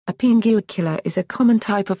A pinguecula is a common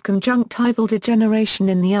type of conjunctival degeneration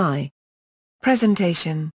in the eye.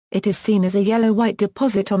 Presentation: it is seen as a yellow-white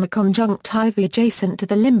deposit on the conjunctiva adjacent to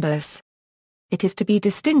the limbus. It is to be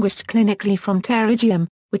distinguished clinically from pterygium,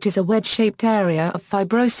 which is a wedge-shaped area of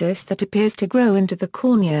fibrosis that appears to grow into the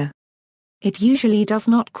cornea. It usually does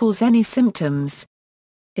not cause any symptoms.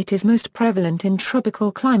 It is most prevalent in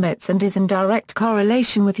tropical climates and is in direct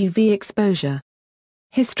correlation with UV exposure.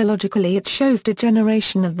 Histologically, it shows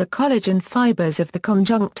degeneration of the collagen fibers of the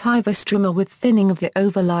conjunctiva stroma with thinning of the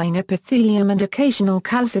overlying epithelium and occasional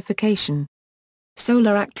calcification.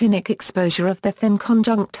 Solar actinic exposure of the thin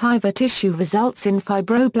conjunctiva tissue results in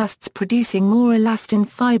fibroblasts producing more elastin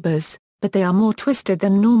fibers, but they are more twisted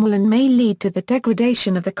than normal and may lead to the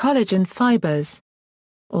degradation of the collagen fibers.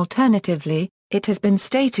 Alternatively, it has been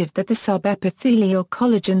stated that the subepithelial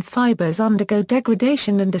collagen fibers undergo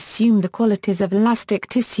degradation and assume the qualities of elastic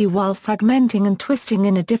tissue while fragmenting and twisting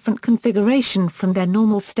in a different configuration from their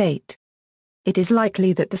normal state. It is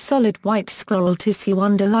likely that the solid white scleral tissue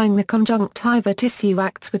underlying the conjunctiva tissue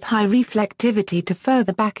acts with high reflectivity to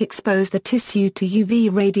further back expose the tissue to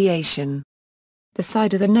UV radiation. The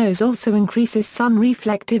side of the nose also increases sun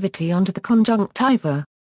reflectivity onto the conjunctiva.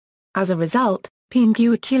 As a result,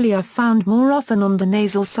 pingueculae are found more often on the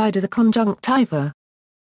nasal side of the conjunctiva.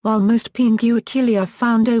 While most pingueculae are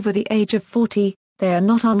found over the age of 40, they are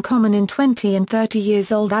not uncommon in 20 and 30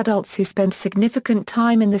 years old adults who spend significant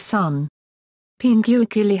time in the sun.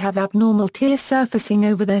 Pingueculae have abnormal tear surfacing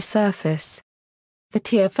over their surface. The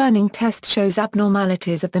tear ferning test shows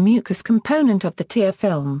abnormalities of the mucous component of the tear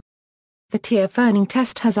film. The tear ferning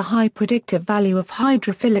test has a high predictive value of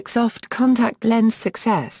hydrophilic soft contact lens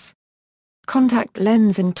success. Contact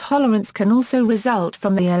lens intolerance can also result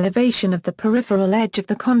from the elevation of the peripheral edge of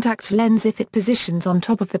the contact lens if it positions on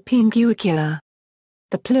top of the pinguecula.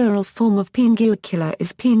 The plural form of pinguecula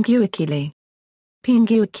is pingueculae.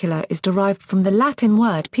 Pinguecula is derived from the Latin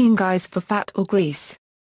word pinguis for fat or grease.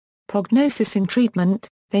 Prognosis and treatment: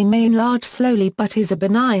 they may enlarge slowly but is a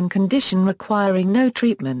benign condition requiring no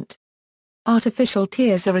treatment. Artificial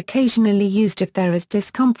tears are occasionally used if there is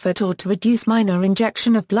discomfort or to reduce minor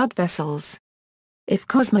injection of blood vessels. If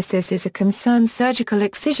cosmesis is a concern, surgical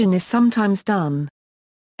excision is sometimes done.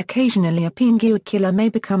 Occasionally a pinguecula may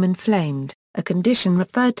become inflamed, a condition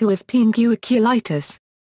referred to as Pingu Colitis.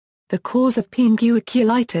 The cause of Pingu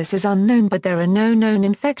Colitis is unknown, but there are no known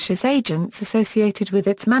infectious agents associated with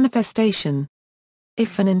its manifestation.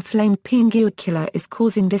 If an inflamed pinguecula is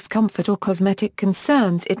causing discomfort or cosmetic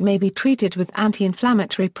concerns, it may be treated with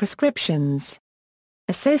anti-inflammatory prescriptions.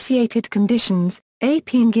 Associated conditions: a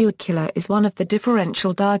pinguecula is one of the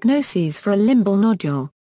differential diagnoses for a limbal nodule.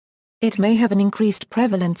 It may have an increased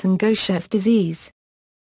prevalence in Gaucher's disease.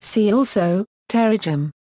 See also,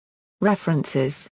 pterygium. References